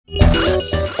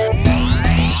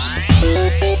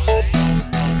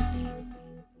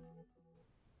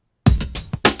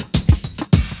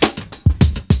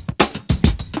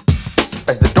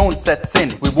sets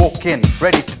in, we walk in,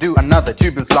 ready to do another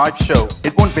Tubules live show.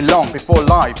 It won't be long before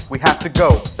live we have to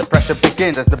go. The pressure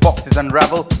begins as the boxes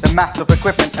unravel, the mass of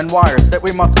equipment and wires that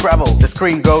we must gravel. The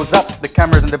screen goes up, the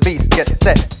cameras and the beast get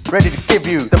set, ready to give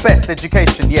you the best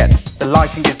education yet. The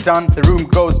lighting is done, the room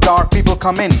goes dark, people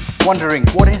come in, wondering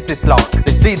what is this lark?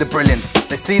 They see the brilliance,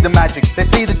 they see the magic, they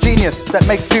see the genius that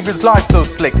makes Tubules live so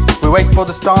slick. We wait for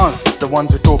the stars, the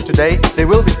ones who talk today, they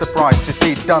will be surprised to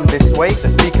see it done this way. The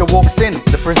speaker walks in,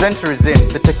 the presenter is in,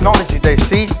 the technology they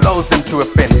see blows them to a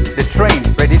fin. They're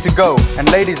trained, ready to go, and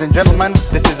ladies and gentlemen,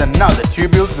 this is another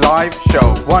Tubules live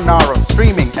show. 1 hour of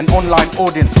streaming, an online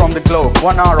audience from the globe,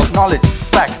 1 hour of knowledge,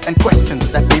 facts and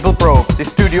questions that people probe. The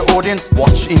studio audience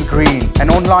watch in green, an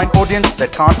online audience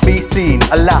that can't be seen.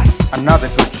 Alas, another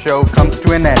good show comes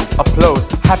to an end. Applause,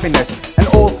 happiness and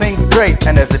all things great,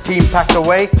 and as the team pack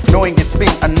away, knowing it's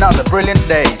been another brilliant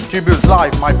day. Tubules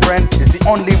Live, my friend, is the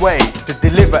only way to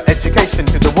deliver education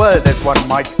to the world, as one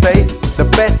might say. The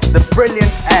best, the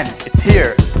brilliant, and it's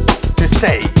here to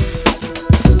stay.